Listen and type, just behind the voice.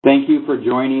Thank you for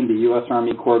joining the U.S.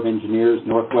 Army Corps of Engineers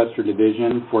Northwestern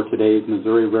Division for today's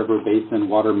Missouri River Basin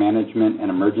Water Management and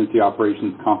Emergency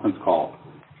Operations Conference Call.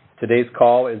 Today's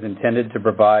call is intended to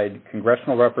provide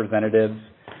congressional representatives,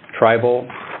 tribal,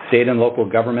 state, and local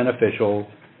government officials,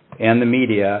 and the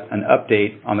media an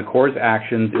update on the Corps'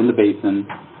 actions in the basin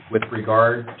with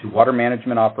regard to water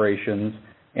management operations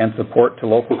and support to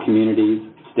local communities,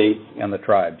 states, and the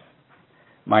tribes.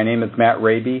 My name is Matt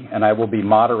Raby, and I will be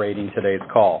moderating today's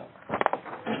call.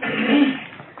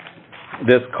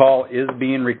 This call is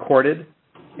being recorded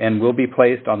and will be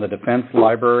placed on the Defense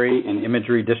Library and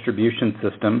Imagery Distribution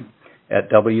System at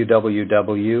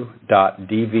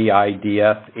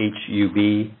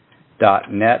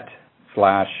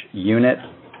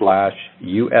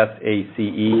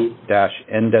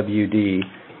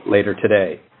later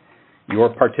today. Your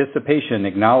participation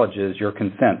acknowledges your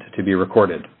consent to be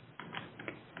recorded.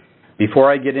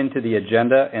 Before I get into the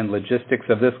agenda and logistics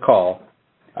of this call,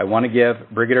 I want to give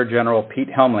Brigadier General Pete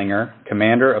Helmlinger,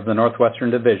 Commander of the Northwestern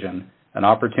Division, an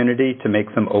opportunity to make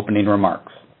some opening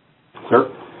remarks. Sir?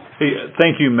 Hey,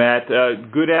 thank you, Matt.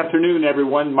 Good afternoon,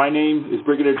 everyone. My name is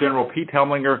Brigadier General Pete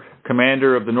Helmlinger,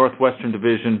 Commander of the Northwestern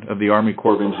Division of the Army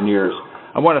Corps of Engineers.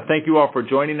 I want to thank you all for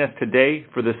joining us today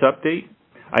for this update.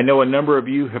 I know a number of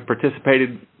you have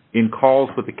participated in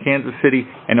calls with the Kansas City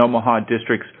and Omaha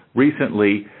districts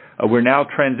recently. We're now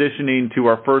transitioning to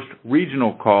our first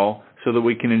regional call so that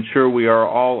we can ensure we are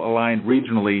all aligned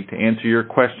regionally to answer your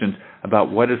questions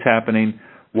about what is happening,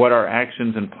 what our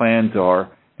actions and plans are,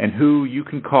 and who you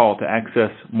can call to access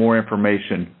more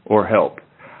information or help.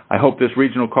 I hope this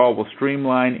regional call will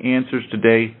streamline answers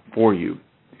today for you.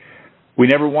 We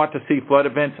never want to see flood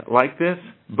events like this,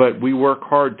 but we work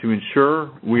hard to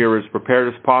ensure we are as prepared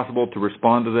as possible to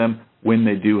respond to them when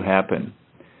they do happen.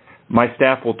 My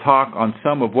staff will talk on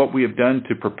some of what we have done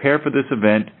to prepare for this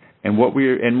event and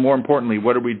more importantly,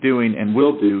 what are we doing and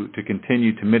will do to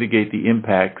continue to mitigate the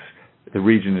impacts the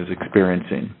region is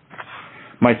experiencing.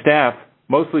 My staff,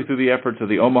 mostly through the efforts of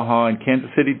the Omaha and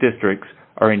Kansas City districts,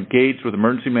 are engaged with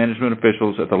emergency management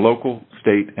officials at the local,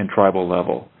 state, and tribal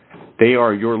level. They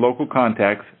are your local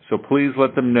contacts, so please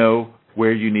let them know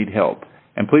where you need help.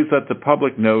 And please let the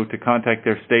public know to contact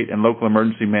their state and local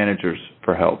emergency managers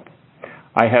for help.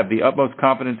 I have the utmost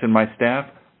confidence in my staff,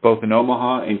 both in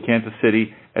Omaha and Kansas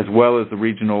City, as well as the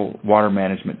regional water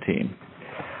management team.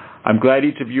 I'm glad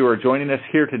each of you are joining us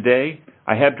here today.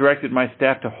 I have directed my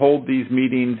staff to hold these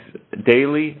meetings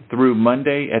daily through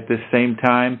Monday at this same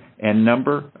time and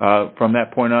number. From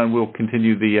that point on, we'll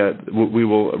continue we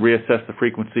will reassess the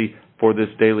frequency for this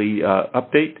daily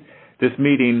update. This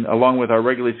meeting, along with our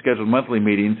regularly scheduled monthly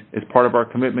meetings, is part of our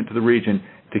commitment to the region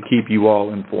to keep you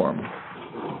all informed.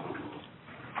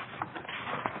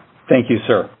 Thank you,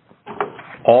 sir.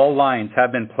 All lines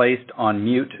have been placed on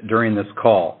mute during this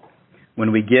call.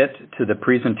 When we get to the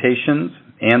presentations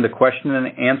and the question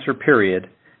and answer period,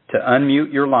 to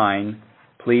unmute your line,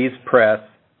 please press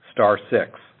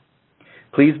 *6.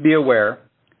 Please be aware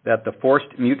that the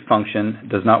forced mute function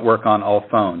does not work on all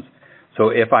phones. So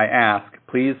if I ask,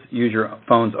 please use your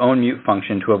phone's own mute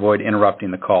function to avoid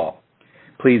interrupting the call.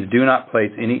 Please do not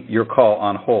place your call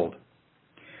on hold.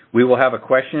 We will have a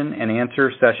question and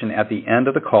answer session at the end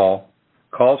of the call.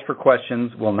 Calls for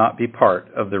questions will not be part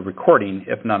of the recording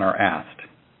if none are asked.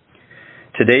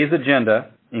 Today's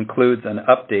agenda includes an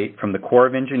update from the Corps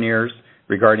of Engineers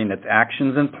regarding its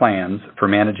actions and plans for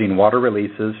managing water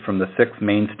releases from the 6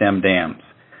 main stem dams,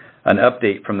 an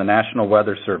update from the National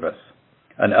Weather Service,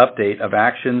 an update of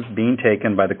actions being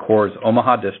taken by the Corps'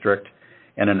 Omaha District,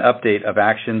 and an update of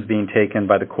actions being taken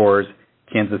by the Corps'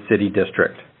 Kansas City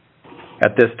District.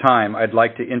 At this time, I'd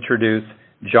like to introduce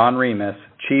John Remus,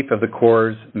 Chief of the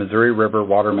Corps' Missouri River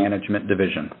Water Management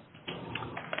Division.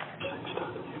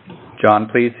 John,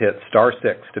 please hit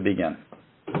 *6 to begin.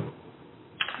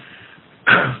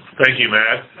 Thank you,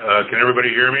 Matt. Can everybody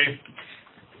hear me?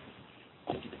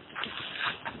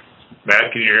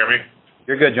 Matt, can you hear me?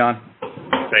 You're good, John.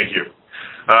 Thank you.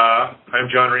 I'm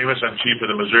John Remus. I'm Chief of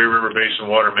the Missouri River Basin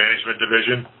Water Management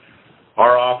Division.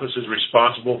 Our office is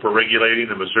responsible for regulating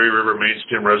the Missouri River main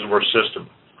stem reservoir system.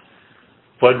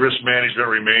 Flood risk management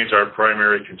remains our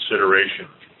primary consideration.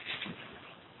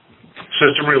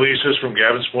 System releases from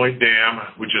Gavins Point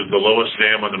Dam, which is the lowest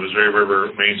dam on the Missouri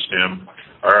River main stem,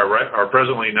 are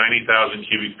presently 90,000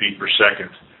 cubic feet per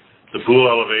second. The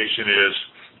pool elevation is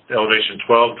elevation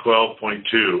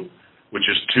 1212.2, which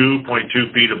is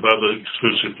 2.2 feet above the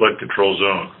exclusive flood control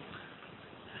zone.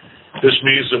 This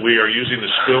means that we are using the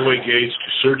spillway gates to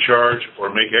surcharge or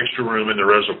make extra room in the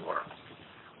reservoir.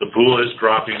 The pool is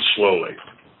dropping slowly.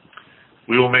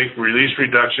 We will make release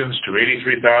reductions to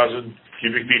 83,000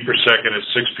 cubic feet per second at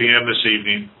 6 p.m. this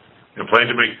evening and plan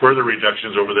to make further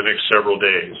reductions over the next several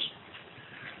days.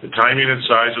 The timing and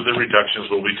size of the reductions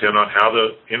will depend on how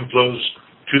the inflows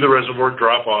to the reservoir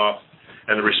drop off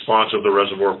and the response of the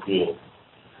reservoir pool.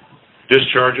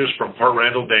 Discharges from Port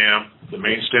Randall Dam, the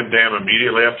main stem dam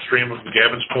immediately upstream of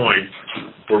Gavin's Point,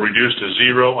 were reduced to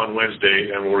 0 on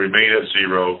Wednesday and will remain at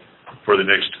 0 for the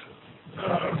next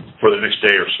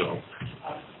day or so.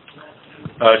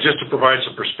 Just to provide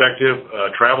some perspective,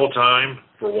 travel time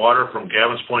for water from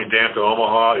Gavin's Point Dam to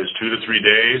Omaha is 2 to 3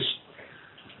 days,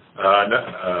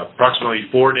 approximately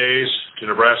 4 days to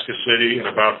Nebraska City, and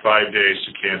about 5 days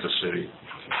to Kansas City.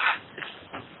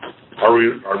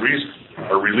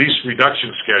 Our release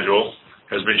reduction schedule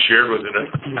has been shared with the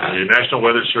National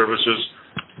Weather Service's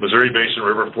Missouri Basin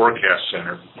River Forecast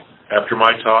Center. After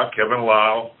my talk, Kevin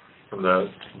Lau from the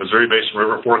Missouri Basin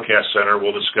River Forecast Center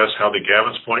will discuss how the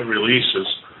Gavin's Point releases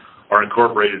are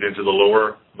incorporated into the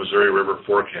lower Missouri River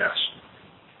forecast.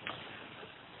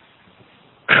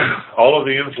 All of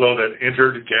the inflow that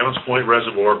entered Gavin's Point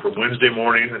Reservoir from Wednesday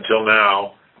morning until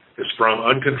now is from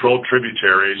uncontrolled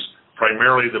tributaries,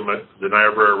 primarily the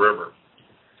Niobrara River.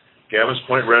 Gavin's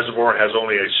Point Reservoir has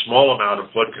only a small amount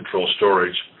of flood control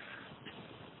storage.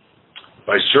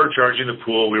 By surcharging the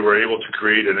pool, we were able to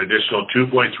create an additional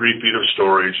 2.3 feet of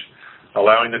storage,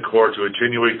 allowing the Corps to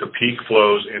attenuate the peak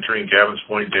flows entering Gavin's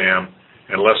Point Dam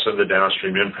and lessen the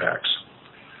downstream impacts.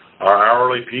 The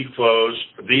hourly peak flows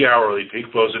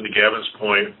into Gavin's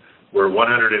Point were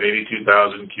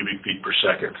 182,000 cubic feet per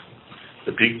second.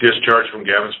 The peak discharge from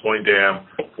Gavin's Point Dam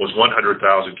was 100,000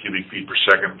 cubic feet per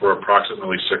second for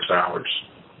approximately 6 hours.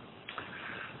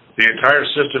 The entire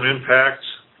system impact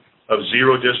of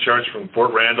 0 discharge from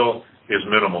Fort Randall is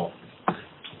minimal,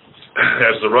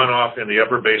 as the runoff in the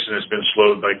upper basin has been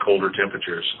slowed by colder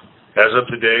temperatures. As of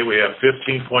today, we have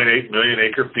 15.8 million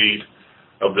acre-feet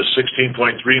of the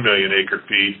 16.3 million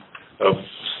acre-feet of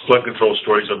flood control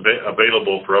storage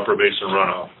available for upper basin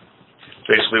runoff.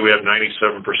 Basically, we have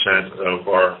 97% of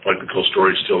our flood control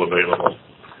storage still available.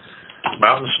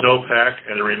 Mountain snowpack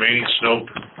and the remaining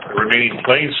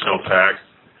plain snowpack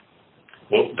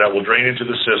that will drain into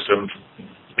the system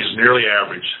is nearly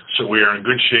average, so we are in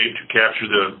good shape to capture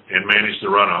and manage the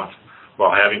runoff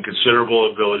while having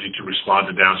considerable ability to respond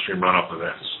to downstream runoff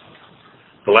events.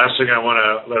 The last thing I want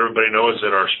to let everybody know is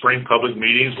that our spring public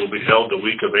meetings will be held on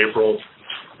April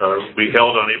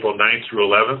 9th through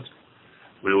 11th.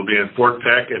 We will be in Fort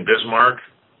Peck and Bismarck,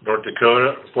 North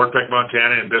Dakota, Fort Peck,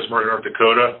 Montana, and Bismarck, North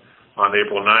Dakota on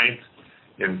April 9th,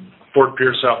 in Fort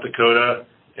Pierce, South Dakota,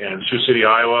 and Sioux City,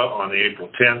 Iowa on the April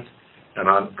 10th, and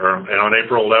on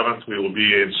April 11th we will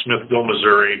be in Smithville,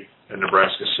 Missouri, and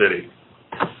Nebraska City.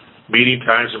 Meeting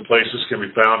times and places can be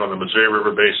found on the Missouri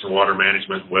River Basin Water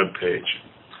Management webpage.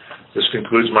 This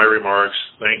concludes my remarks.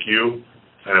 Thank you,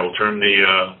 and I will turn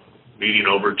the meeting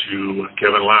over to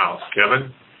Kevin Lau.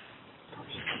 Kevin?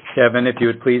 Kevin, if you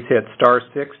would please hit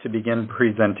 *6 to begin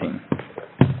presenting.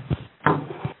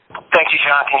 Thank you,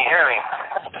 John. Can you hear me?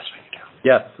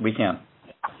 Yes, we can.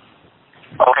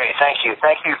 Okay, thank you.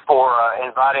 Thank you for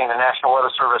inviting the National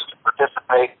Weather Service to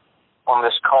participate on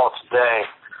this call today.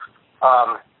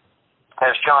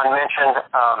 As John mentioned,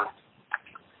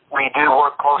 we do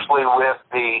work closely with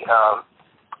the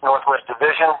Northwest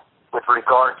Division with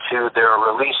regard to their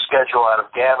release schedule out of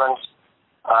Gavin's.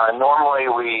 Normally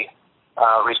we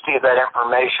receive that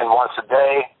information once a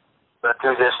day, but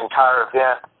through this entire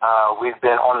event, we've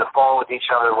been on the phone with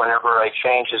each other whenever a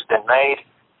change has been made,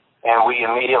 and we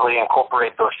immediately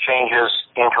incorporate those changes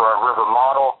into our river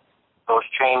model. Those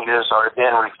changes are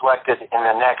then reflected in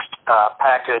the next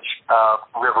package of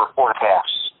river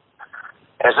forecasts.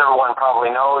 As everyone probably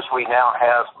knows, we now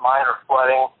have minor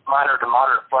to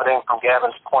moderate flooding from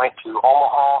Gavin's Point to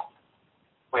Omaha.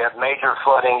 We have major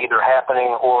flooding either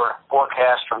happening or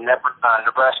forecast from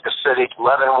Nebraska City to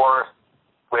Leavenworth.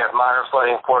 We have minor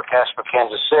flooding forecast for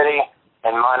Kansas City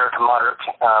and minor to moderate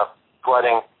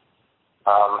flooding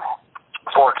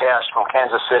forecast from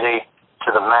Kansas City to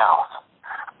the mouth.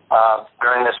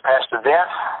 During this past event,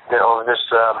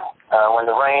 when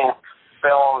the rain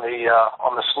fell on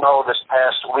the snow this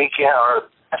past weekend or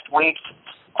last week,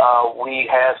 we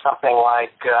had something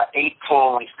like 18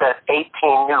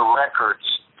 new records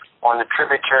on the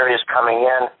tributaries coming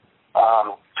in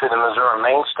to the Missouri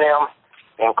main stem,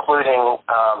 including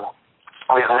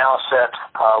we have now set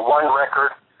one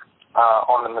record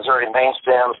on the Missouri main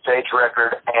stem stage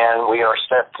record, and we are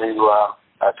set to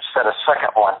set a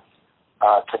second one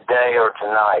today or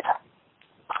tonight.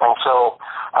 And so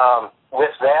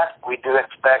with that, we do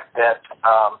expect that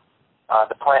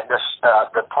the plain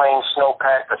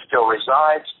snowpack that still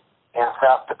resides in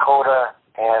South Dakota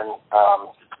and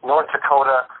North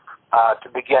Dakota to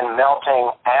begin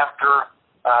melting after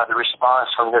the response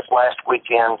from this last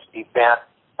weekend's event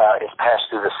is passed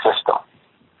through the system.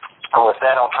 And with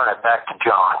that, I'll turn it back to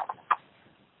John.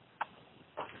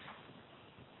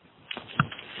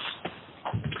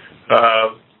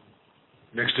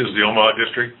 Next is the Omaha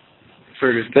District.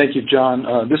 Very good. Thank you, John.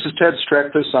 This is Ted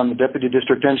Streckfus. I'm the Deputy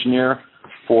District Engineer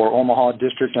for Omaha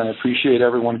District, and I appreciate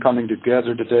everyone coming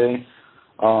together today.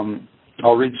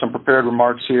 I'll read some prepared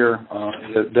remarks here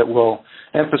that will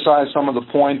emphasize some of the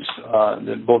points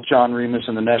that both John Remus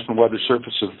and the National Weather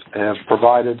Service have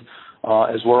provided.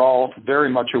 As we're all very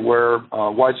much aware,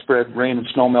 widespread rain and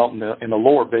snowmelt in the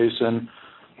lower basin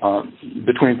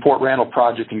between Fort Randall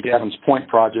Project and Gavin's Point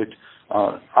Project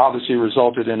obviously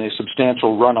resulted in a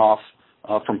substantial runoff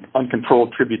from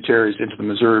uncontrolled tributaries into the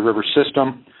Missouri River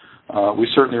system. We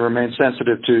certainly remain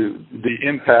sensitive to the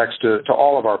impacts to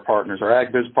all of our partners, our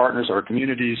ag-biz partners, our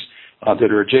communities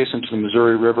that are adjacent to the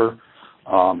Missouri River.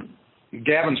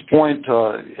 Gavin's Point,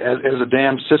 as a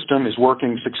dam system, is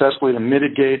working successfully to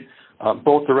mitigate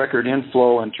both the record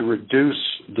inflow and to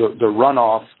reduce the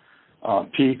runoff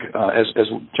peak, as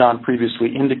John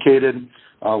previously indicated.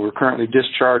 We're currently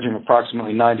discharging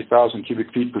approximately 90,000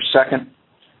 cubic feet per second.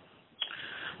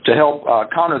 To help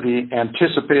counter the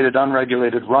anticipated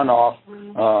unregulated runoff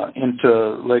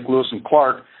into Lake Lewis and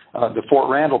Clark, the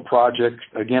Fort Randall project,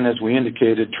 again, as we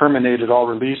indicated, terminated all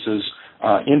releases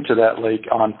into that lake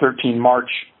on 13 March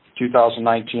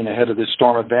 2019 ahead of this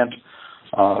storm event.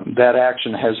 That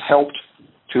action has helped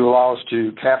to allow us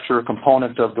to capture a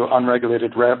component of the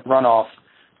unregulated runoff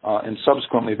and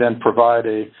subsequently then provide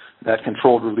that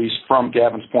controlled release from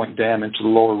Gavin's Point Dam into the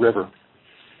lower river.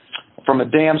 From a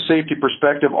dam safety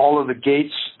perspective, all of the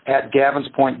gates at Gavin's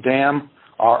Point Dam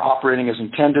are operating as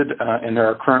intended, and there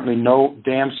are currently no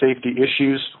dam safety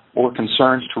issues or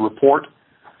concerns to report.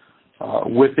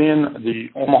 Within the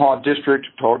Omaha District,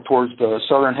 towards the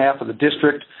southern half of the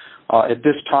district, at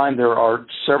this time there are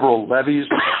several levees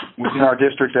within our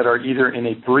district that are either in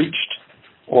a breached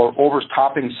or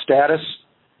overtopping status.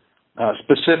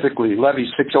 Specifically, Levee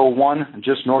 601,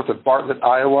 just north of Bartlett,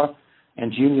 Iowa,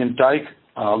 and Union Dike,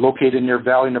 located near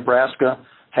Valley, Nebraska,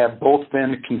 have both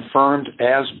been confirmed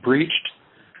as breached.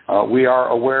 We are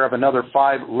aware of another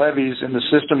 5 levees in the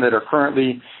system that are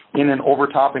currently in an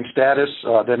overtopping status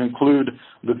that include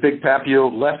the Big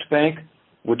Papio left bank,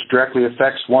 which directly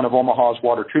affects one of Omaha's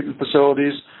water treatment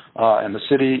facilities, and the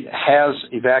city has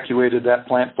evacuated that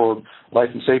plant for life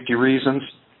and safety reasons.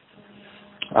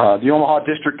 The Omaha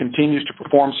District continues to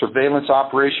perform surveillance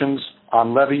operations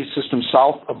on levee systems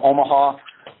south of Omaha.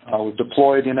 We've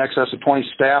deployed in excess of 20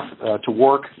 staff to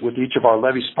work with each of our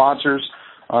levee sponsors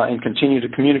and continue to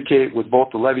communicate with both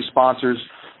the levee sponsors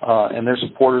and their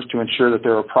supporters to ensure that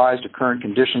they're apprised of current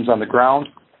conditions on the ground.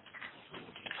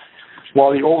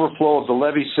 While the overflow of the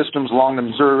levee systems along the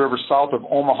Missouri River south of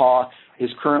Omaha is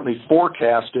currently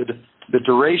forecasted, the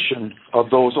duration of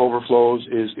those overflows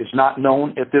is not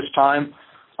known at this time.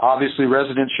 Obviously,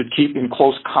 residents should keep in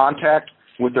close contact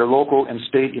with their local and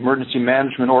state emergency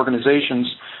management organizations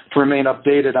to remain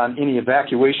updated on any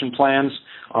evacuation plans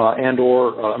and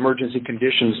or emergency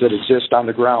conditions that exist on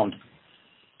the ground.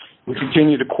 We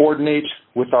continue to coordinate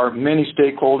with our many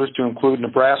stakeholders to include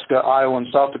Nebraska, Iowa, and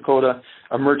South Dakota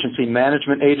emergency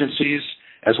management agencies,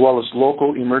 as well as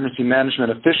local emergency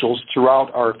management officials throughout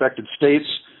our affected states.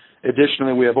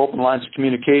 Additionally, we have open lines of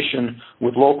communication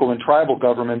with local and tribal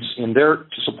governments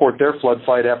to support their flood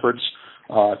fight efforts.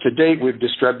 To date, we've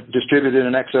distributed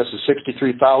in excess of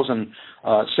 63,000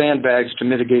 sandbags to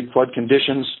mitigate flood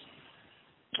conditions.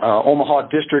 Omaha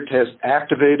District has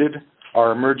activated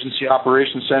our Emergency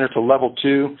Operations Center to Level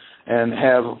 2 and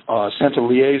have sent a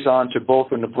liaison to both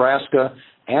the Nebraska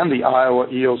and the Iowa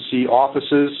EOC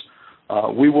offices.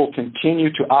 We will continue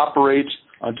to operate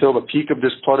until the peak of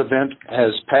this flood event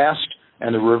has passed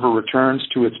and the river returns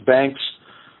to its banks.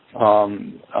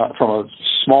 From a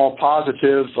small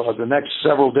positive, the next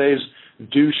several days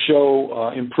do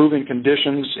show improving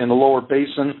conditions in the lower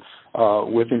basin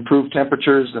with improved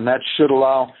temperatures, and that should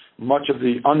allow much of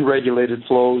the unregulated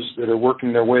flows that are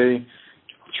working their way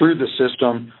through the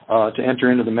system to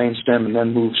enter into the main stem and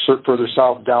then move further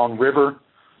south downriver,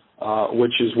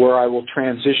 which is where I will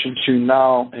transition to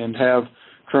now and have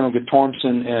Colonel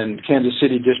Guttormson and Kansas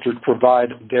City District provide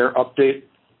their update.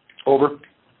 Over.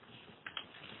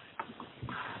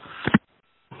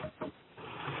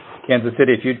 Kansas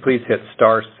City, if you'd please hit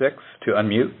 *6 to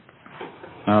unmute.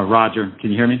 Roger,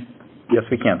 can you hear me? Yes,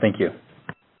 we can. Thank you.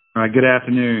 All right, good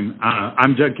afternoon.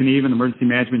 I'm Judd Knieven, Emergency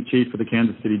Management Chief for the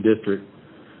Kansas City District.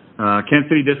 Kansas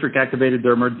City District activated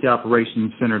their Emergency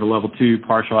Operations Center to Level 2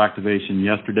 partial activation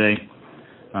yesterday.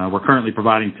 We're currently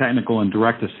providing technical and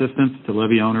direct assistance to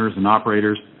levee owners and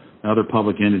operators and other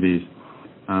public entities.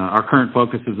 Our current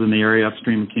focus is in the area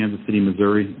upstream of Kansas City,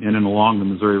 Missouri, in and along the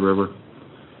Missouri River.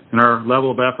 And our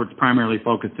level of efforts primarily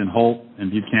focused in Holt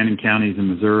and Buchanan counties in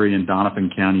Missouri and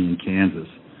Doniphan County in Kansas.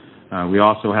 We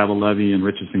also have a levee in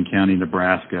Richardson County,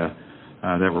 Nebraska,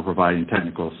 that we're providing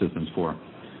technical assistance for.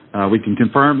 We can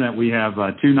confirm that we have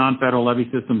 2 non-federal levee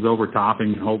systems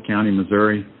overtopping Holt County,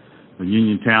 Missouri, the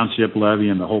Union Township levee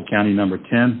and the Holt County number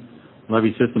 10.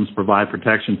 Levee systems provide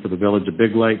protection for the village of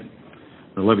Big Lake.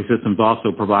 The levee systems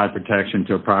also provide protection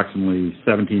to approximately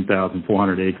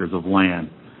 17,400 acres of land.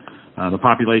 The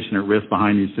population at risk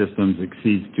behind these systems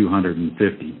exceeds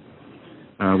 250.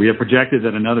 We have projected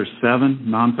that another 7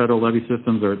 non-federal levee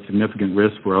systems are at significant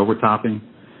risk for overtopping.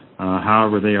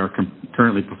 However, they are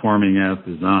currently performing as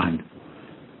designed.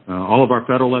 All of our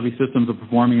federal levee systems are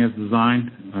performing as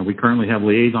designed. We currently have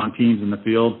liaison teams in the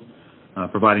field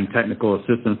providing technical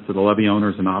assistance to the levee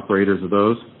owners and operators of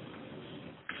those.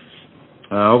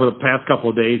 Over the past couple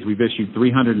of days, we've issued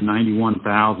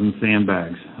 391,000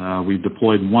 sandbags. We've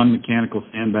deployed 1 mechanical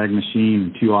sandbag machine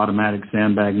and 2 automatic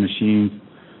sandbag machines,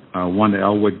 1 to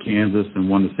Elwood, Kansas, and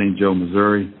 1 to St. Joe,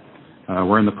 Missouri.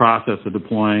 We're in the process of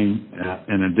deploying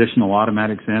an additional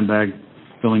automatic sandbag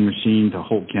filling machine to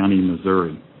Holt County,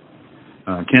 Missouri.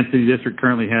 Kansas City District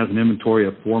currently has an inventory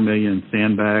of 4 million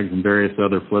sandbags and various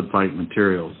other flood fight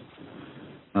materials.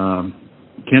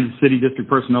 Kansas City District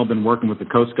personnel have been working with the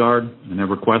Coast Guard and have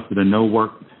requested a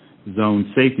no-work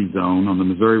zone safety zone on the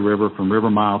Missouri River from River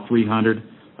Mile 300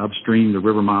 upstream to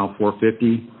River Mile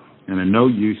 450 and a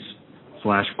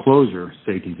no-use/closure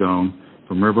safety zone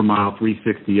from River Mile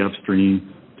 360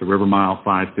 upstream to River Mile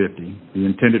 550. The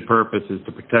intended purpose is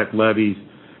to protect levees,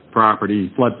 property,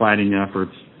 flood fighting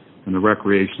efforts, and the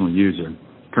recreational user.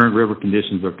 Current river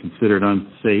conditions are considered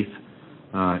unsafe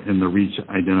in the reach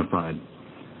identified.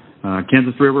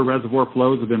 Kansas River reservoir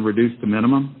flows have been reduced to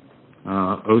minimum.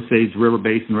 Osage River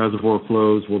Basin reservoir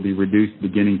flows will be reduced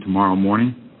beginning tomorrow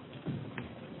morning.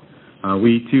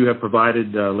 We, too, have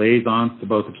provided liaisons to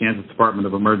both the Kansas Department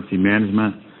of Emergency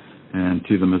Management and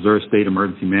to the Missouri State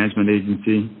Emergency Management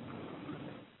Agency.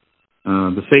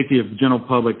 The safety of the general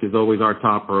public is always our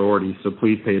top priority, so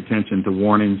please pay attention to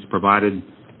warnings provided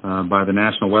by the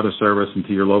National Weather Service and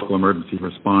to your local emergency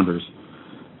responders.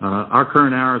 Our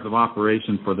current hours of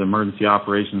operation for the Emergency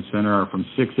Operations Center are from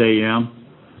 6 a.m.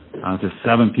 To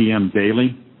 7 p.m.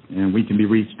 daily, and we can be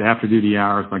reached after duty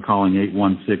hours by calling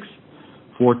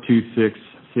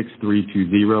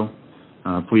 816-426-6320.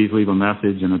 Please leave a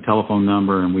message and a telephone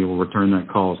number, and we will return that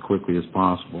call as quickly as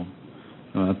possible.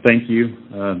 Thank you.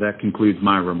 That concludes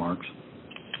my remarks.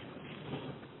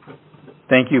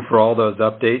 Thank you for all those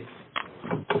updates.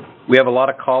 We have a lot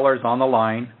of callers on the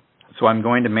line, so I'm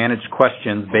going to manage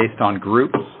questions based on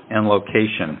groups and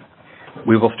location.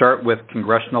 We will start with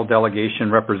congressional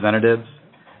delegation representatives,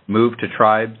 move to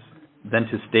tribes, then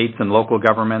to states and local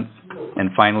governments, and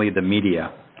finally the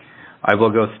media. I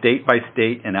will go state by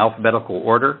state in alphabetical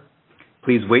order.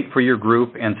 Please wait for your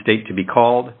group and state to be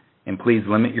called, and please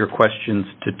limit your questions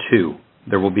to 2.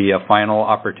 There will be a final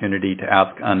opportunity to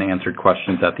ask unanswered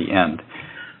questions at the end.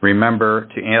 Remember,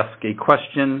 to ask a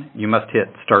question, you must hit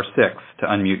 *6 to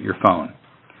unmute your phone.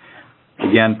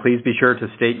 Again, please be sure to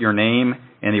state your name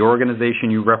and the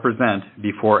organization you represent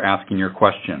before asking your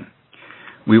question.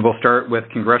 We will start with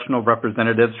congressional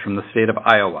representatives from the state of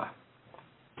Iowa.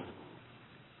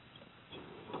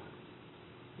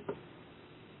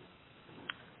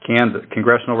 Kansas,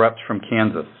 congressional reps from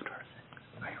Kansas.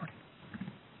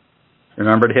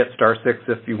 Remember to hit *6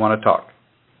 if you want to talk.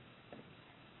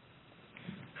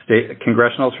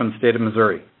 Congressionals from the state of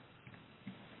Missouri.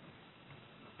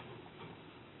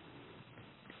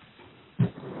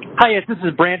 Hi, yes, this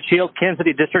is Brant Shields, Kansas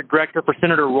City District Director for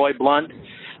Senator Roy Blunt.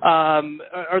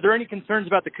 Are there any concerns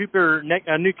about the Cooper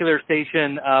nuclear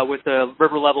station with the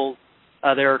river levels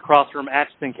there across from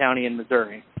Atchison County in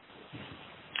Missouri?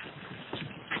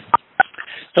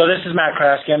 So this is Matt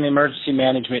Kraske. I'm the Emergency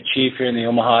Management Chief here in the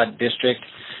Omaha District.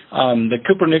 The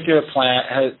Cooper Nuclear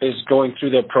Plant is going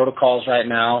through their protocols right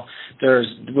now.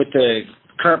 With the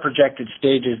current projected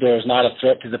stages, there is not a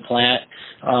threat to the plant.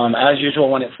 As usual,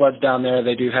 when it floods down there,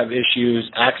 they do have issues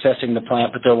accessing the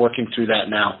plant, but they're working through that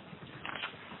now.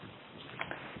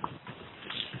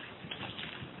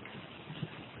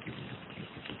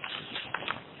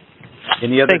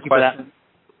 Any other questions?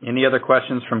 Any other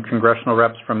questions from congressional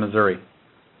reps from Missouri?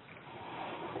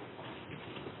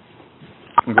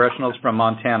 Congressionals from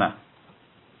Montana.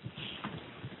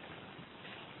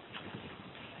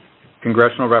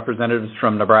 Congressional representatives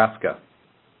from Nebraska.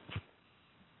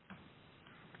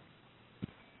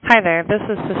 Hi there. This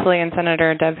is Sicilian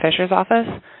Senator Deb Fisher's office.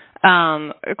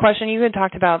 A question, you had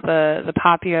talked about the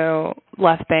Papio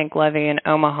left bank levee in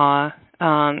Omaha.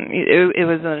 It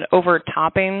was an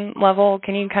overtopping level.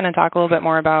 Can you kind of talk a little bit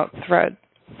more about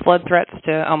flood threats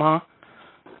to Omaha?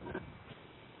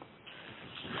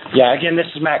 Yeah, again, this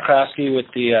is Matt Krasky with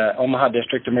the Omaha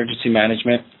District Emergency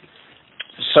Management.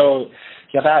 So,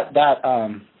 yeah, that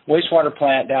wastewater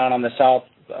plant down on the south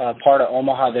part of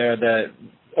Omaha there, the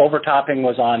overtopping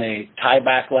was on a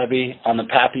tieback levee on the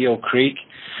Papio Creek.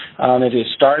 It is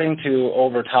starting to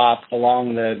overtop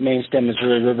along the main stem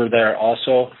Missouri River there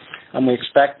also. We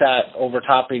expect that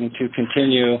overtopping to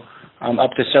continue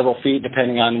up to several feet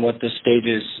depending on what the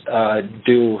stages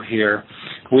do here.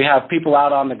 We have people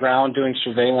out on the ground doing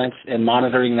surveillance and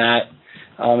monitoring that,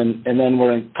 and then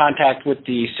we're in contact with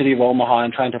the city of Omaha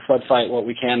and trying to flood fight what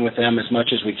we can with them as much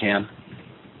as we can.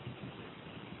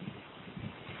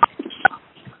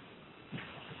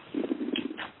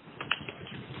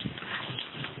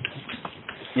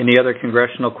 Any other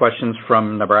congressional questions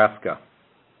from Nebraska?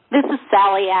 This is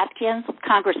Sally Atkins,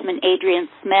 Congressman Adrian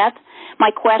Smith.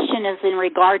 My question is in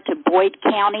regard to Boyd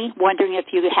County, wondering if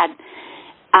you had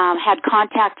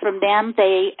contact from them.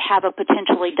 They have a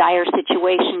potentially dire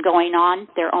situation going on.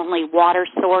 Their only water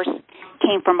source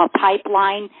came from a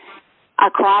pipeline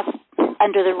across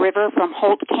under the river from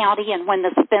Holt County, and when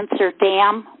the Spencer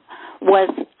Dam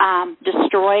was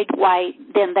destroyed,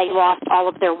 then they lost all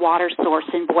of their water source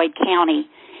in Boyd County.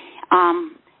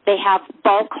 They have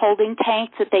bulk holding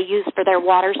tanks that they use for their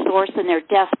water source, and they're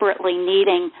desperately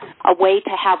needing a way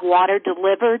to have water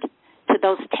delivered to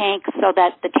those tanks so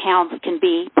that the towns can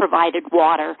be provided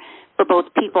water for both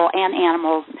people and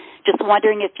animals. Just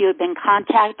wondering if you have been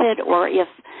contacted or if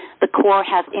the Corps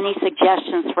has any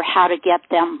suggestions for how to get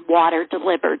them water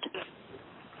delivered.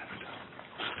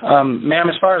 Ma'am,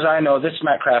 as far as I know, this is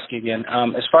Matt Krasky again.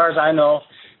 As far as I know,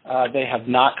 they have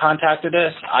not contacted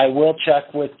us. I will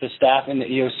check with the staff in the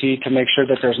EOC to make sure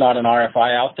that there's not an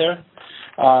RFI out there.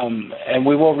 And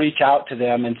we will reach out to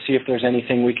them and see if there's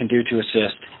anything we can do to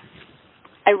assist.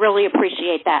 I really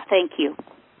appreciate that. Thank you.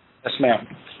 Yes, ma'am.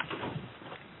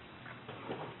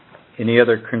 Any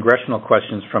other congressional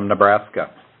questions from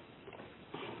Nebraska?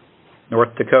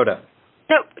 North Dakota?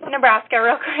 Nope, Nebraska,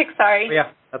 real quick, sorry. Oh,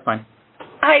 yeah, that's fine.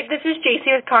 Hi, this is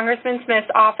JC with Congressman Smith's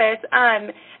office.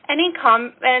 Any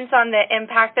comments on the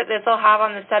impact that this will have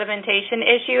on the sedimentation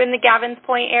issue in the Gavins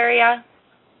Point area?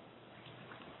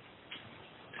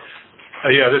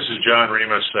 Yeah, this is John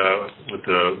Remus with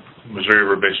the Missouri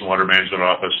River Basin Water Management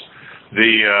Office.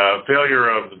 The failure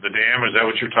of the dam, is that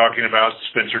what you're talking about,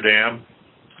 Spencer Dam?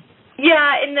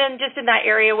 Yeah, and then just in that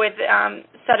area with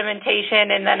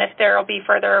sedimentation, and then if there will be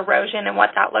further erosion and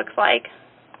what that looks like.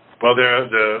 Well,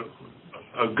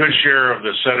 a good share of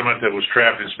the sediment that was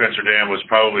trapped in Spencer Dam was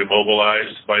probably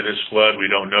mobilized by this flood. We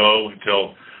don't know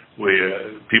until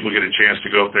people get a chance to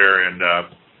go up there and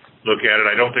look at it.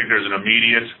 I don't think there's an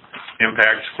immediate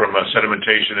impact from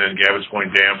sedimentation in Gavins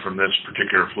Point Dam from this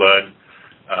particular flood.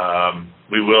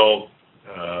 We will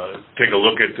take a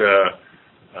look at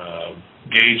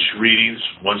gauge readings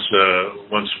once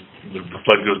the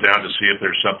flood goes down to see if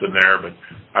there's something there, but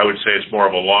I would say it's more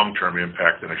of a long-term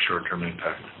impact than a short-term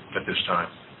impact at this time.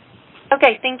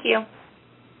 Okay, thank you.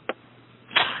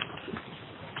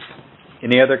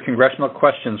 Any other congressional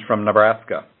questions from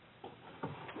Nebraska?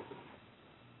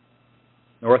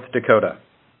 North Dakota?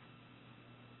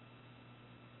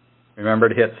 Remember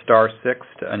to hit *6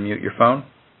 to unmute your phone.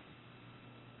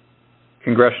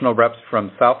 Congressional reps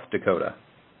from South Dakota?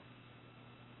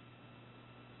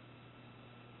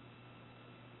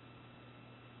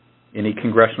 Any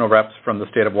congressional reps from the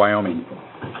state of Wyoming?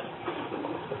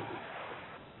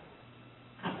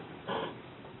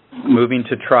 Moving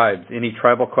to tribes, any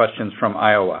tribal questions from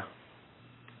Iowa?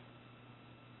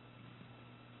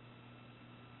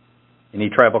 Any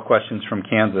tribal questions from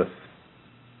Kansas?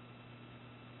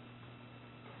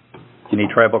 Any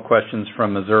tribal questions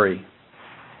from Missouri?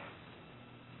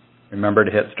 Remember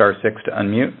to hit *6 to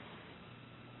unmute.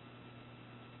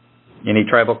 Any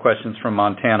tribal questions from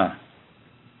Montana?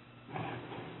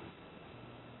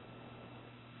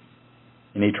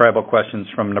 Any tribal questions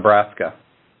from Nebraska?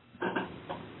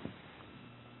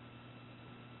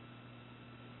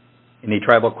 Any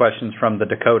tribal questions from the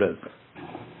Dakotas?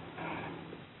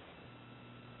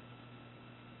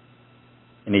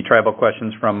 Any tribal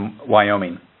questions from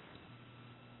Wyoming?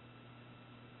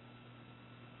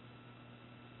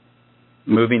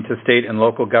 Moving to state and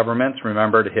local governments,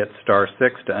 remember to hit *6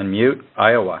 to unmute.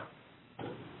 Iowa.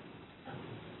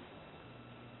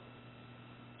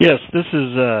 Yes, this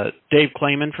is Dave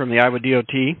Clayman from the Iowa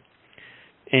DOT,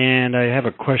 and I have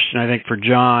a question, I think, for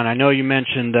John. I know you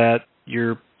mentioned that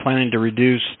you're planning to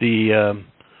reduce the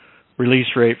release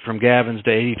rate from Gavin's to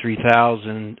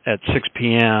 83,000 at 6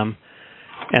 p.m.,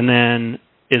 and then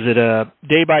is it a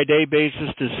day-by-day basis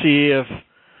to see if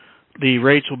the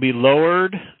rates will be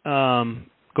lowered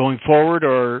going forward,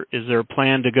 or is there a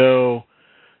plan to go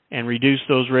and reduce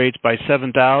those rates by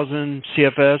 7,000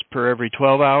 CFS per every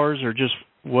 12 hours, or just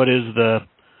what is the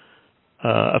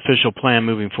official plan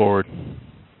moving forward?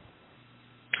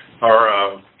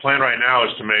 Our plan right now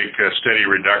is to make steady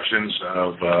reductions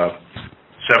of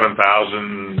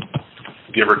 7,000,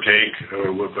 give or take.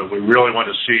 But we really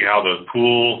want to see how the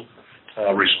pool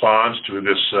responds to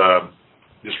this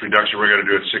reduction we're going to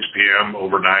do at 6 p.m.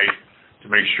 overnight to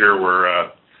make sure we're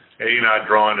A, not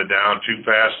drawing it down too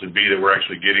fast, and B, that we're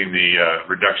actually getting the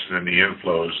reduction in the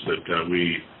inflows that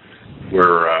we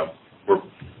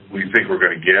think we're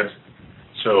going to get.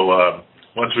 So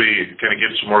once we kind of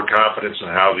get some more confidence in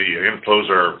how the inflows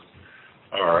are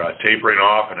tapering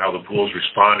off and how the pool's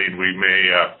responding, we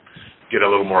may get a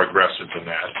little more aggressive than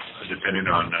that, depending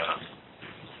on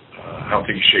how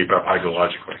things shape up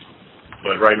hydrologically.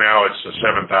 But right now it's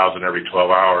 7,000 every 12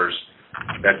 hours.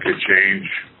 That could change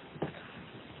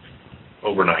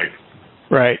overnight.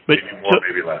 Right. But maybe more,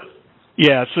 maybe less.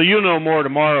 Yeah, so you'll know more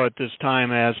tomorrow at this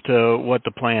time as to what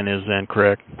the plan is then,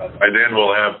 correct? By then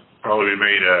we'll have probably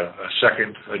made a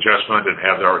second adjustment and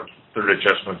have our third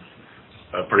adjustment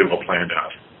pretty well planned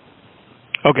out.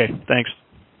 Okay, thanks.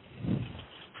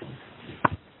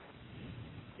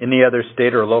 Any other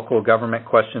state or local government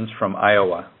questions from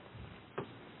Iowa?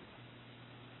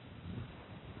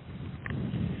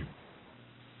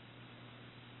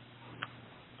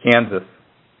 Kansas.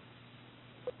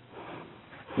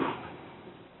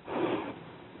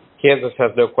 Kansas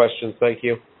has no questions. Thank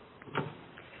you.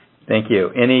 Thank you.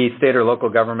 Any state or local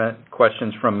government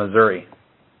questions from Missouri?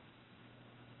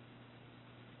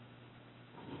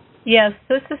 Yes,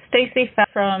 this is Stacy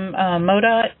from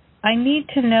MoDOT. I need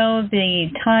to know the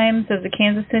times of the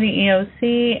Kansas City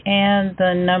EOC and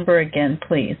the number again,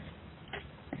 please.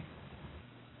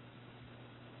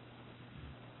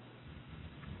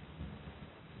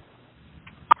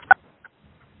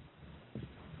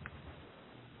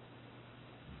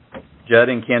 Judd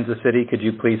in Kansas City, could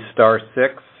you please star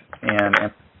 6 and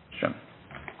answer the question?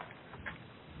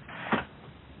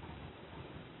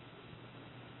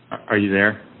 Are you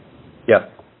there? Yes.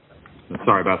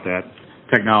 Sorry about that.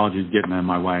 Technology's getting in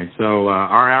my way. So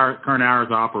our current hours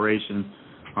of operation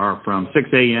are from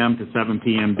 6 a.m. to 7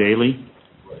 p.m. daily.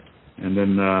 And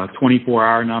then the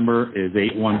 24-hour number is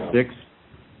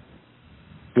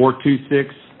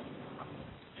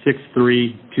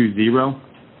 816-426-6320.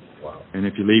 And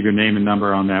if you leave your name and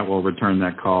number on that, we'll return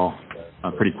that call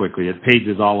pretty quickly. It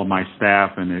pages all of my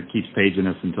staff, and it keeps paging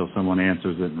us until someone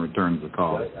answers it and returns the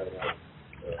call.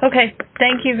 Okay,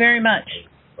 thank you very much.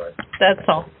 That's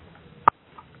all.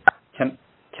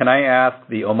 Can I ask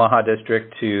the Omaha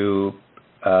District to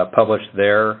publish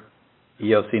their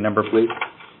EOC number, please?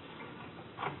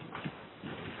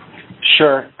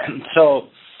 Sure. So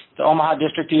the Omaha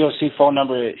District EOC phone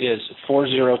number is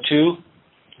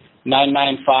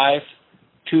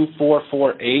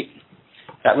 402-995-2448.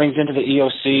 That rings into the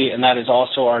EOC, and that is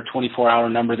also our 24-hour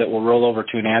number that will roll over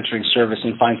to an answering service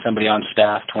and find somebody on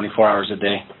staff 24 hours a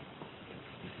day.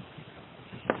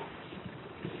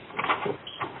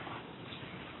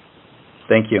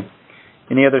 Thank you.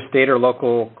 Any other state or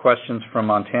local questions from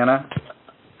Montana?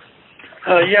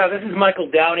 Yeah, this is Michael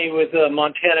Downey with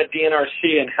Montana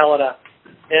DNRC in Helena.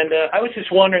 And I was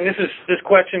just wondering, this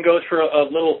question goes for a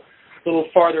little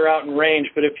farther out in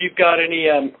range, but if you've got any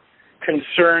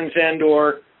concerns and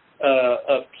or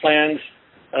plans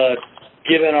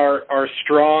given our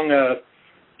strong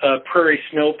prairie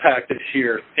snowpack this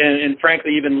year, and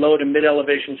frankly even low to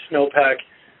mid-elevation snowpack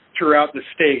throughout the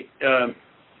state.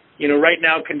 Right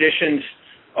now conditions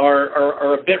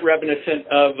are a bit reminiscent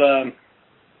of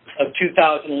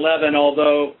 2011,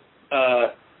 although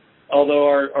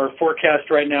our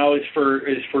forecast right now is for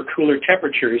cooler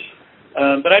temperatures.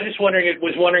 But I was wondering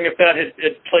if that had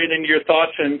played into your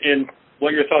thoughts and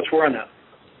what your thoughts were on that.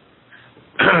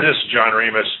 This is John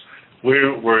Remus. We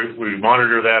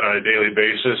monitor that on a daily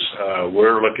basis.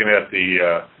 We're looking at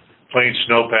the plain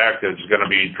snowpack that's going to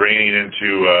be draining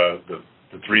into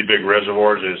the three big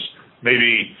reservoirs is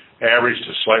maybe average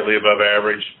to slightly above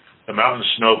average. The mountain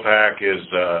snowpack is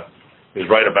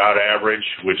right about average,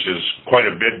 which is quite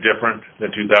a bit different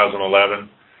than 2011.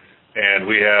 And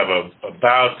we have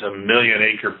about 1 million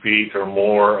acre-feet or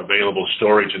more available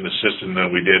storage in the system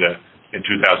than we did in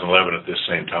 2011 at this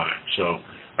same time. So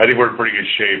I think we're in pretty good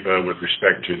shape with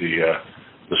respect to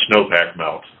the snowpack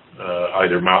melt,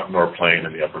 either mountain or plain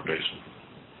in the upper basin.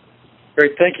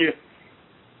 Great, thank you.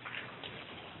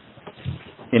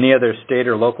 Any other state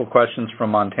or local questions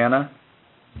from Montana?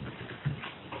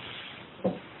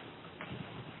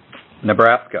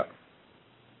 Nebraska.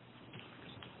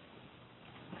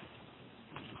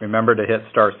 Remember to hit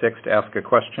 *6 to ask a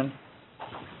question.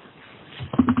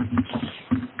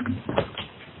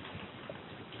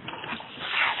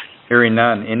 Hearing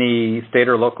none. Any state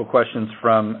or local questions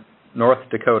from North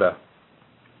Dakota?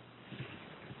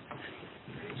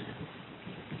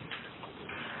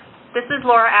 This is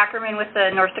Laura Ackerman with the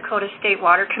North Dakota State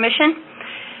Water Commission.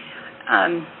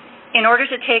 In order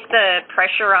to take the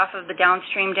pressure off of the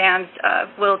downstream dams,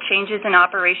 will changes in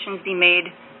operations be made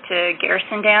to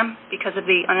Garrison Dam because of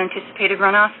the unanticipated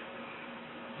runoff?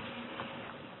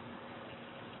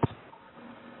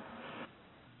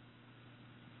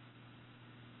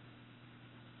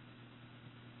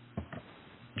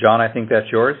 John, I think that's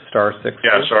yours. *6.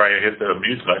 Yeah, sorry, I hit the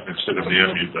mute button instead of the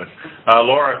unmute button.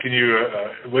 Laura, can you?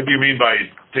 What do you mean by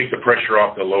take the pressure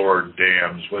off the lower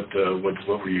dams? What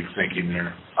were you thinking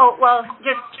there? Oh, well,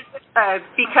 just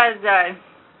because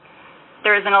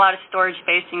there isn't a lot of storage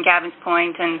space in Gavin's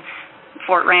Point and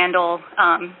Fort Randall.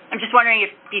 I'm just wondering if,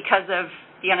 because of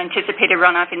the unanticipated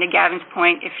runoff into Gavin's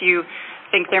Point, if you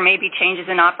think there may be changes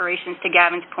in operations to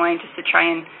Gavin's Point just to try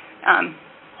and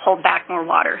hold back more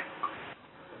water.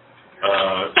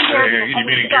 You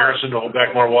mean Garrison to hold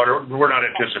back more water? We're not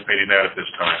anticipating that at this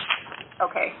time.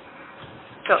 Okay.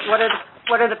 So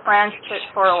what are the plans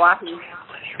for Oahu?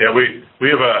 Yeah, we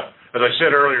have as I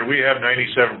said earlier, we have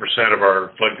 97% of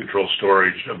our flood control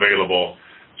storage available.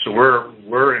 So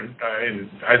we're in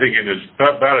I think in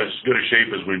about as good a shape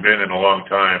as we've been in a long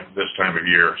time this time of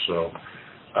year. So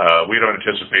we don't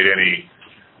anticipate any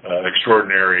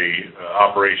extraordinary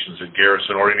operations at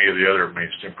Garrison or any of the other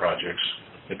main stem projects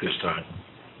at this time.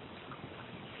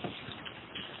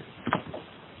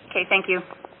 Okay, thank you.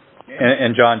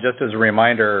 And John, just as a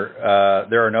reminder,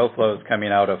 there are no flows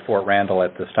coming out of Fort Randall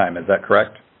at this time. Is that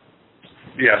correct?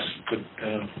 Yes, but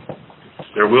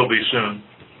there will be soon.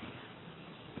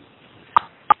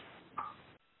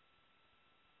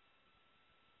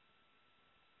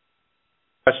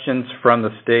 Questions from the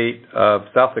state of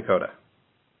South Dakota?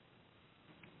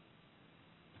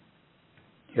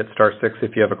 Hit *6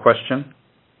 if you have a question.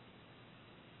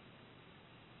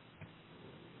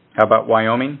 How about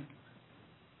Wyoming?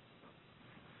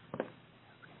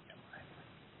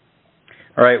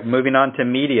 All right, moving on to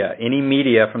media. Any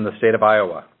media from the state of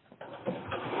Iowa?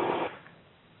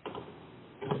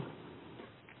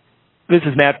 This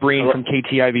is Matt Breen from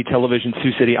KTIV Television,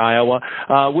 Sioux City, Iowa.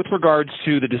 With regards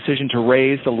to the decision to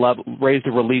raise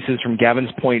the releases from Gavin's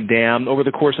Point Dam, over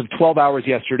the course of 12 hours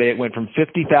yesterday, it went from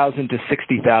 50,000 to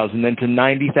 60,000, then to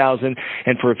 90,000,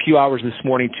 and for a few hours this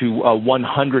morning to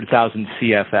 100,000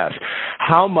 CFS.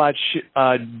 How much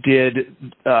did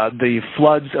the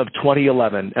floods of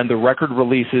 2011 and the record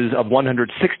releases of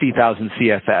 160,000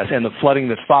 CFS and the flooding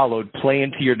that followed play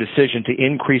into your decision to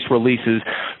increase releases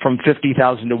from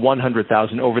 50,000 to 100,000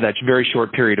 over that very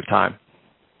short period of time?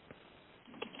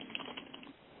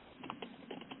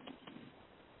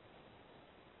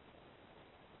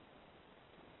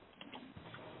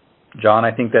 John,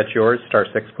 I think that's yours.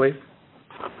 *6, please.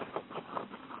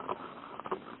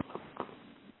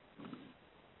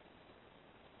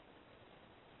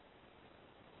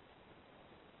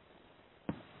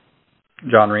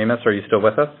 John Remus, are you still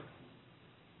with us?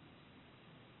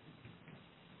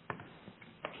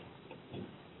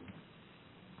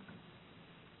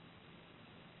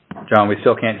 John, we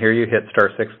still can't hear you. Hit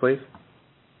 *6, please.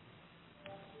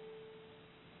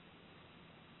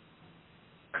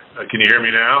 Can you hear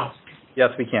me now? Yes,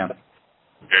 we can.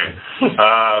 Okay.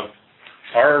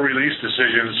 Our release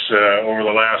decisions over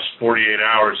the last 48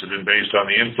 hours have been based on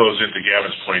the inflows into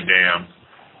Gavin's Point Dam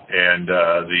and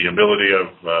the ability of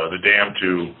the dam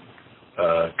to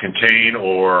contain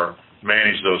or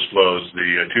manage those flows.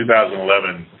 The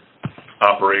 2011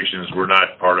 operations were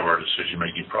not part of our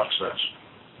decision-making process.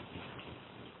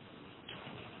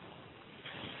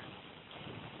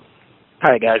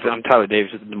 Hi, guys. I'm Tyler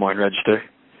Davis with the Des Moines Register.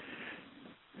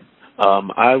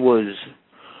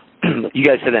 You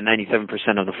guys said that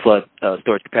 97% of the flood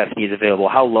storage capacity is available.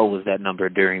 How low was that number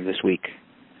during this week?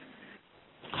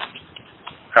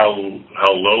 How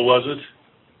low was it?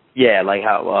 Yeah, like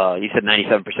how you said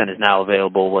 97% is now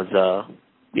available. Was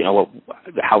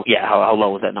how low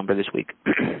was that number this week?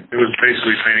 It was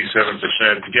basically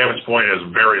 97%. Gavin's Point has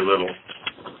very little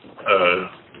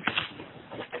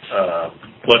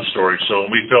flood storage. So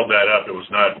when we filled that up, it was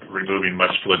not removing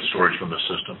much flood storage from the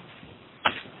system.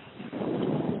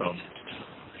 So,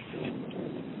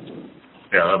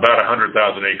 yeah, about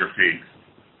 100,000 acre-feet.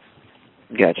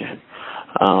 Gotcha.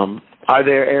 Are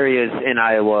there areas in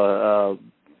Iowa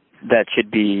that should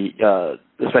be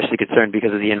especially concerned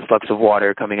because of the influx of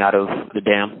water coming out of the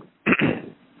dam?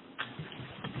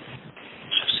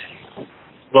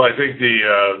 Well, I think the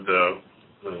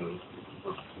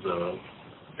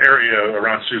area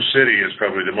around Sioux City is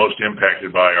probably the most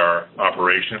impacted by our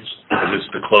operations, because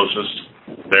it's the closest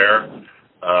there.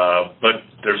 But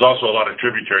there's also a lot of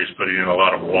tributaries putting in a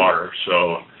lot of water,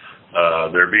 so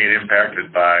they're being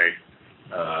impacted by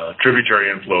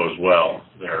tributary inflow as well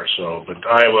there. So, but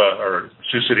Iowa, or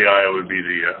Sioux City, Iowa would be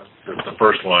the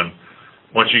first one.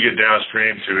 Once you get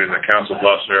downstream to in the Council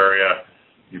Bluffs area,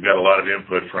 you've got a lot of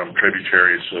input from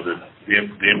tributaries, so that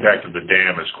the impact of the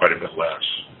dam is quite a bit less.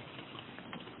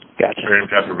 Gotcha. Or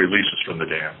impact of releases from the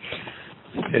dam.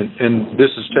 And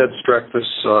this is Ted Streckfus.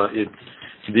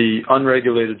 The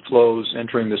unregulated flows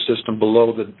entering the system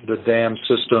below the dam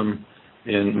system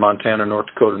in Montana, North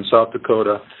Dakota, and South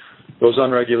Dakota, those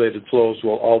unregulated flows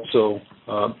will also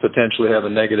potentially have a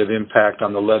negative impact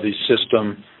on the levee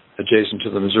system adjacent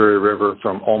to the Missouri River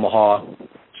from Omaha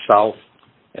south.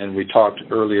 And we talked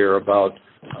earlier about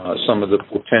some of the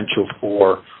potential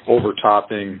for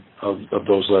overtopping of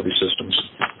those levee systems.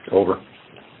 Over.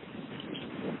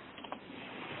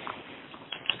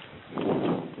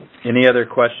 Any other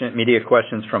media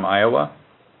questions from Iowa?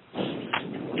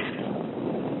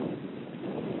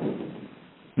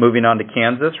 Moving on to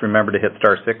Kansas, remember to hit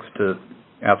star 6 to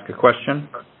ask a question.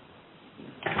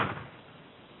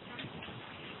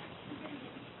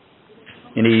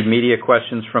 Any media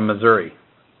questions from Missouri?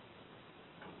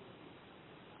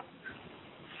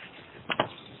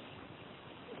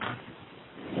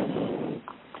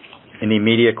 Any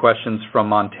media questions from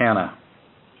Montana?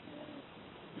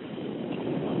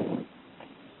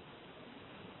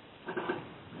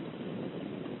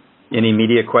 Any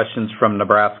media questions from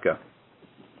Nebraska?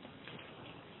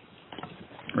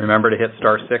 Remember to hit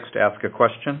star 6 to ask a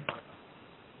question.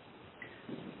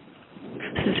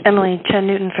 This is Emily Chen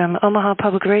Newton from Omaha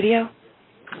Public Radio.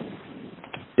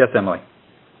 Yes, Emily.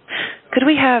 Could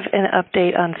we have an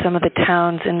update on some of the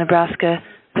towns in Nebraska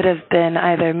that have been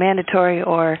either mandatory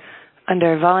or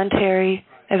under voluntary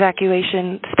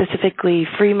evacuation, specifically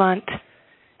Fremont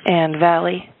and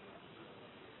Valley?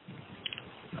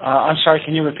 I'm sorry,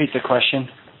 can you repeat the question?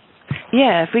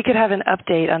 Yeah, if we could have an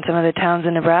update on some of the towns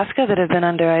in Nebraska that have been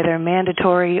under either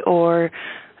mandatory or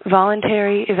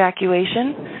voluntary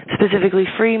evacuation, specifically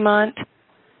Fremont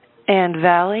and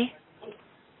Valley.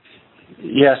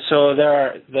 Yeah, so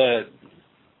the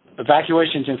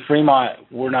evacuations in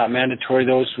Fremont were not mandatory.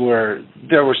 There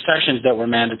were sections that were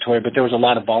mandatory, but there was a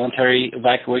lot of voluntary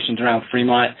evacuations around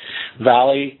Fremont.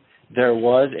 Valley, there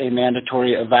was a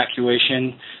mandatory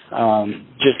evacuation.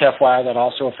 Just FYI, that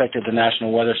also affected the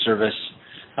National Weather Service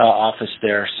office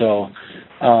there. So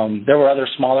there were other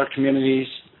smaller communities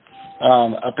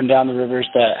up and down the rivers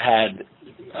that had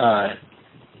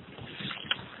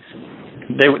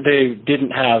they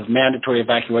didn't have mandatory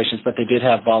evacuations, but they did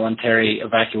have voluntary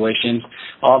evacuations.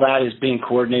 All that is being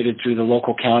coordinated through the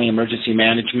local county emergency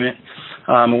management.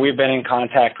 We've been in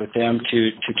contact with them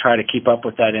to try to keep up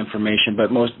with that information, but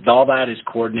all that is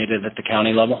coordinated at the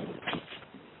county level.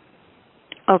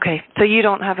 Okay, so you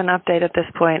don't have an update at this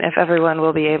point if everyone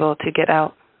will be able to get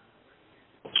out?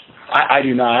 I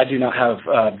do not. I do not have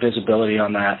visibility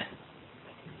on that.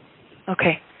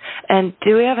 Okay. And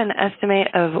do we have an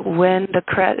estimate of when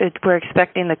we're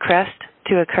expecting the crest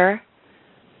to occur?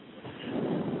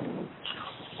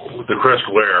 The crest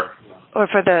where? Or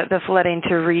for the flooding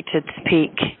to reach its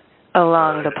peak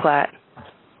along the Platte?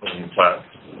 Along the Platte.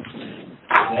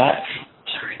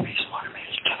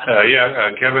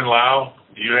 Kevin Lau,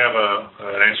 do you have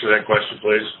an answer to that question,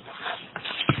 please?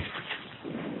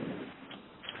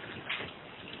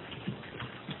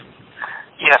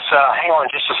 Yes, hang on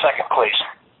just a second, please.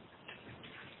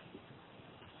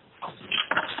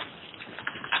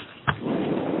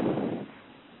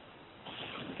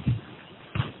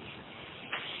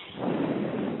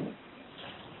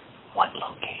 What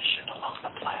location along the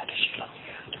Platte is she looking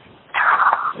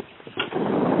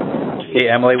at? Hey,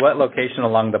 Emily, what location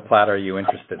along the Platte are you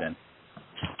interested in?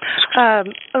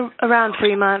 Around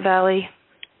Fremont Valley.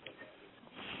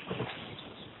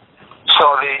 So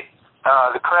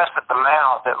the crest at the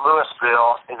mount at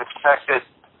Louisville is expected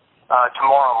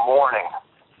tomorrow morning.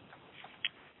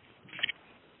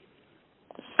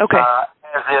 Okay.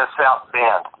 As is South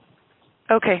Bend.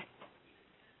 Okay.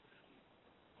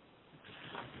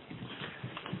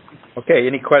 Okay,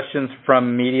 any questions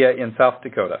from media in South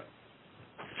Dakota?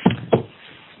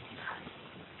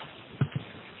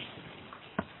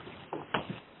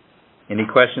 Any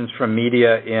questions from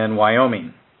media in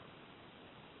Wyoming?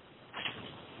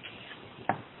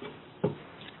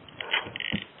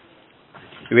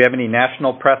 Do we have any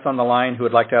national press on the line who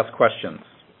would like to ask questions?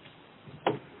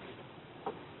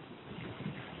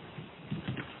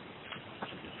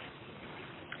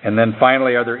 And then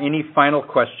finally, are there any final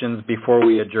questions before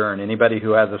we adjourn? Anybody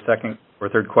who has a second or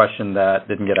third question that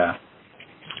didn't get asked?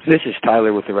 This is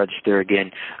Tyler with the Register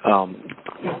again.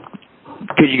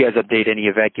 Could you guys update any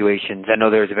evacuations? I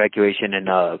know there was evacuation in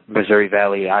Missouri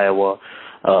Valley, Iowa,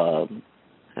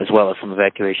 as well as some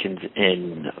evacuations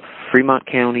in Fremont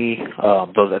County. I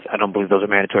don't believe those are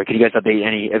mandatory. Can you guys update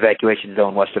any evacuations though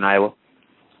in western Iowa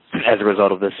as a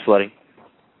result of this flooding?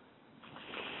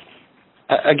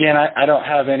 Again, I don't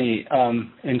have any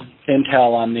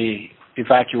intel on the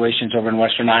evacuations over in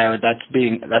western Iowa.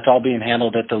 That's all being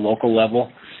handled at the local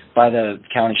level by the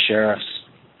county sheriffs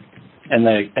and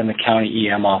the county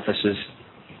EM offices.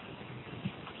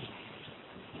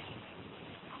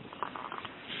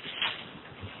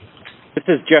 This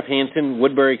is Jeff Hansen,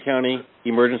 Woodbury County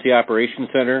Emergency Operations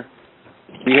Center.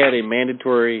 We had a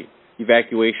mandatory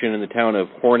evacuation in the town of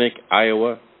Hornick,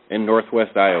 Iowa, and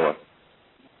northwest Iowa.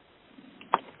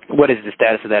 What is the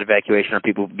status of that evacuation? Are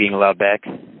people being allowed back?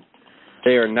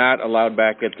 They are not allowed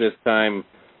back at this time.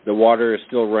 The water is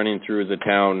still running through the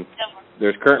town.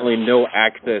 There's currently no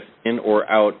access in or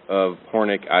out of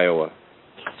Hornick, Iowa.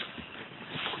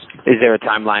 Is there a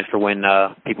timeline for when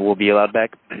people will be allowed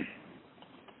back?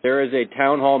 There is a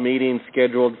town hall meeting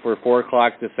scheduled for 4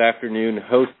 o'clock this afternoon,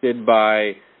 hosted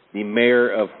by the mayor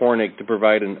of Hornick to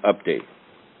provide an update.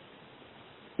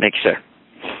 Thank you, sir.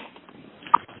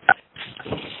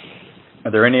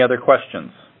 Are there any other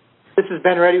questions? This is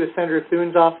Ben Reddy with Senator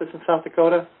Thune's office in South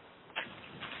Dakota.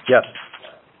 Yes.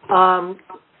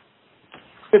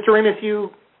 Mr. Remus,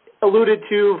 you alluded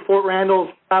to Fort Randall's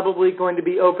probably going to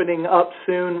be opening up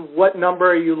soon. What number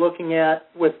are you looking at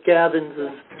with Gavin's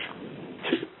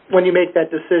when you make that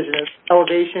decision?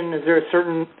 Elevation, is there a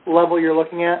certain level you're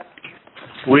looking at?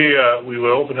 We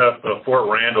will open up Fort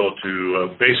Randall to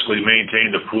basically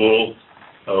maintain the pool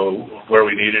where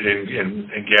we need it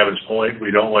in Gavin's Point.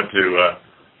 We don't want to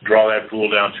draw that pool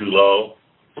down too low,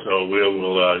 so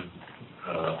we'll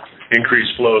increase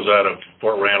flows out of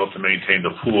Fort Randall to maintain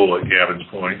the pool at Gavin's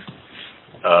Point.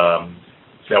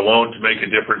 That won't make a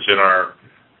difference in our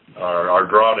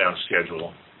drawdown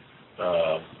schedule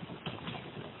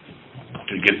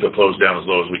to get the flows down as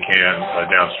low as we can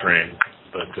downstream.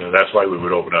 But that's why we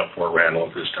would open up Fort Randall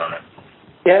at this time.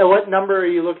 Yeah, what number are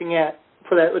you looking at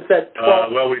for that? What's that?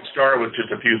 12? Well, we'd start with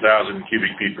just a few thousand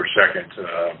cubic feet per second,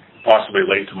 possibly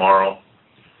late tomorrow,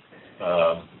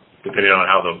 depending on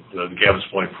how the Gavin's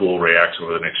Point pool reacts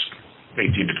over the next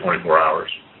 18 to 24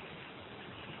 hours.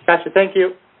 Gotcha. Thank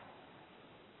you.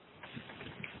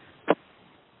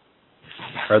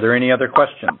 Are there any other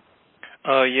questions?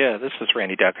 Yeah, this is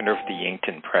Randy Duckender with the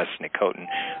Yankton Press, Nicotin.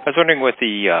 I was wondering, with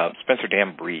the Spencer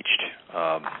Dam breached,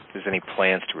 if there's any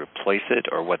plans to replace it,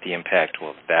 or what the impact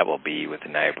will be with the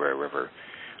Niobrara River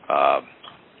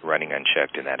running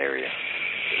unchecked in that area?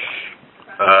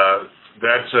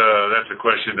 That's a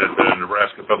question that the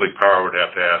Nebraska Public Power would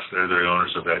have to ask. They're the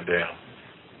owners of that dam.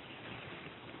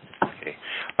 Okay.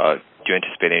 Do you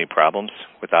anticipate any problems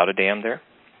without a dam there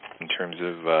in terms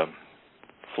of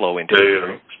flow into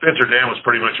the Spencer Dam was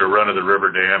pretty much a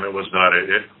run-of-the-river dam. It was not.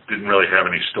 It didn't really have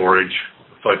any storage,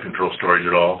 flood control storage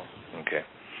at all. Okay.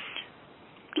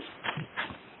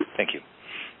 Thank you.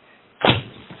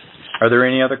 Are there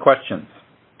any other questions?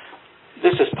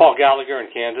 This is Paul Gallagher in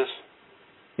Kansas.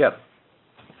 Yes.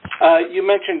 You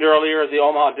mentioned earlier, the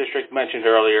Omaha district mentioned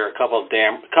earlier a couple of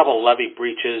levee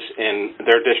breaches in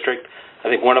their district. I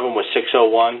think one of them was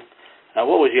 601.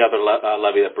 What was the other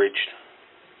levee that breached?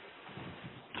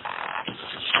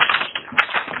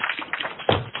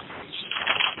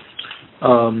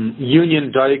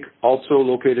 Union Dike, also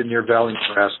located near Valley,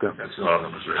 Nebraska. That's not on the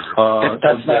Missouri River.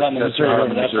 That's not on the Missouri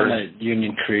River. That's on the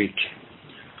Union Creek.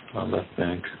 On left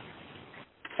bank.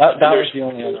 That was the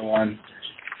only other one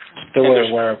that we're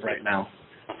aware of right now.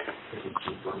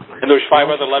 And there's 5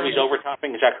 other levees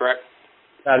overtopping, is that correct?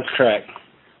 That is correct.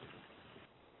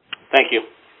 Thank you.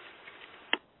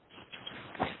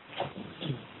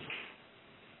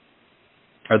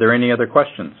 Are there any other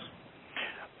questions?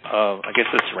 I guess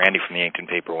this is Randy from the Yankton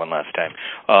paper one last time.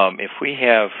 If we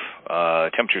have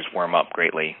temperatures warm up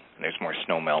greatly and there's more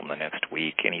snow melt in the next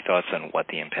week, any thoughts on what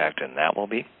the impact on that will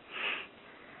be?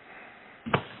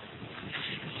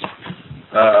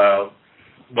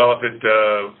 Well,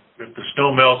 if if the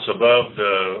snow melts above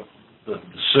the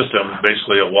system,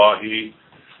 basically Oahe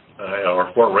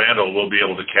or Fort Randall, we'll be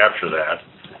able to capture that.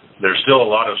 There's still a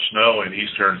lot of snow in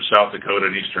eastern South Dakota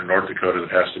and eastern North Dakota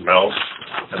that has to melt,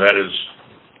 and that is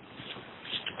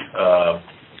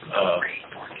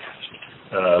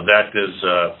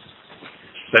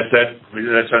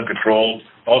that's uncontrolled.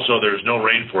 Also, there's no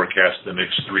rain forecast the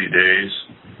next 3 days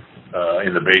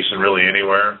in the basin, really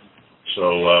anywhere.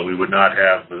 So we would not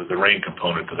have the rain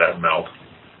component to that melt,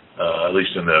 at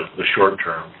least in the short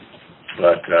term.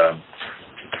 But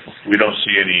we don't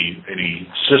see any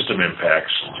system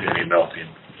impacts to any melting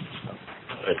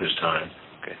at this time.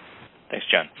 Okay. Thanks,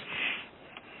 John.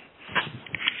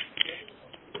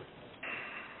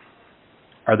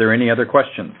 Are there any other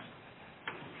questions?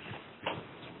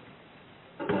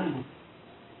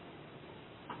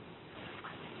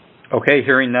 Okay,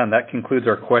 hearing none, that concludes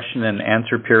our question and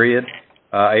answer period.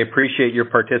 I appreciate your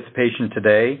participation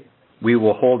today. We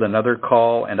will hold another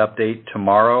call and update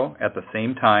tomorrow at the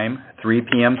same time, 3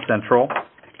 p.m. Central.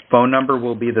 Phone number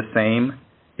will be the same.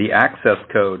 The access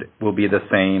code will be the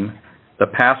same. The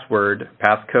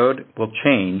passcode, will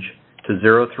change to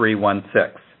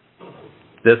 0316.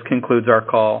 This concludes our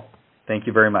call. Thank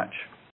you very much.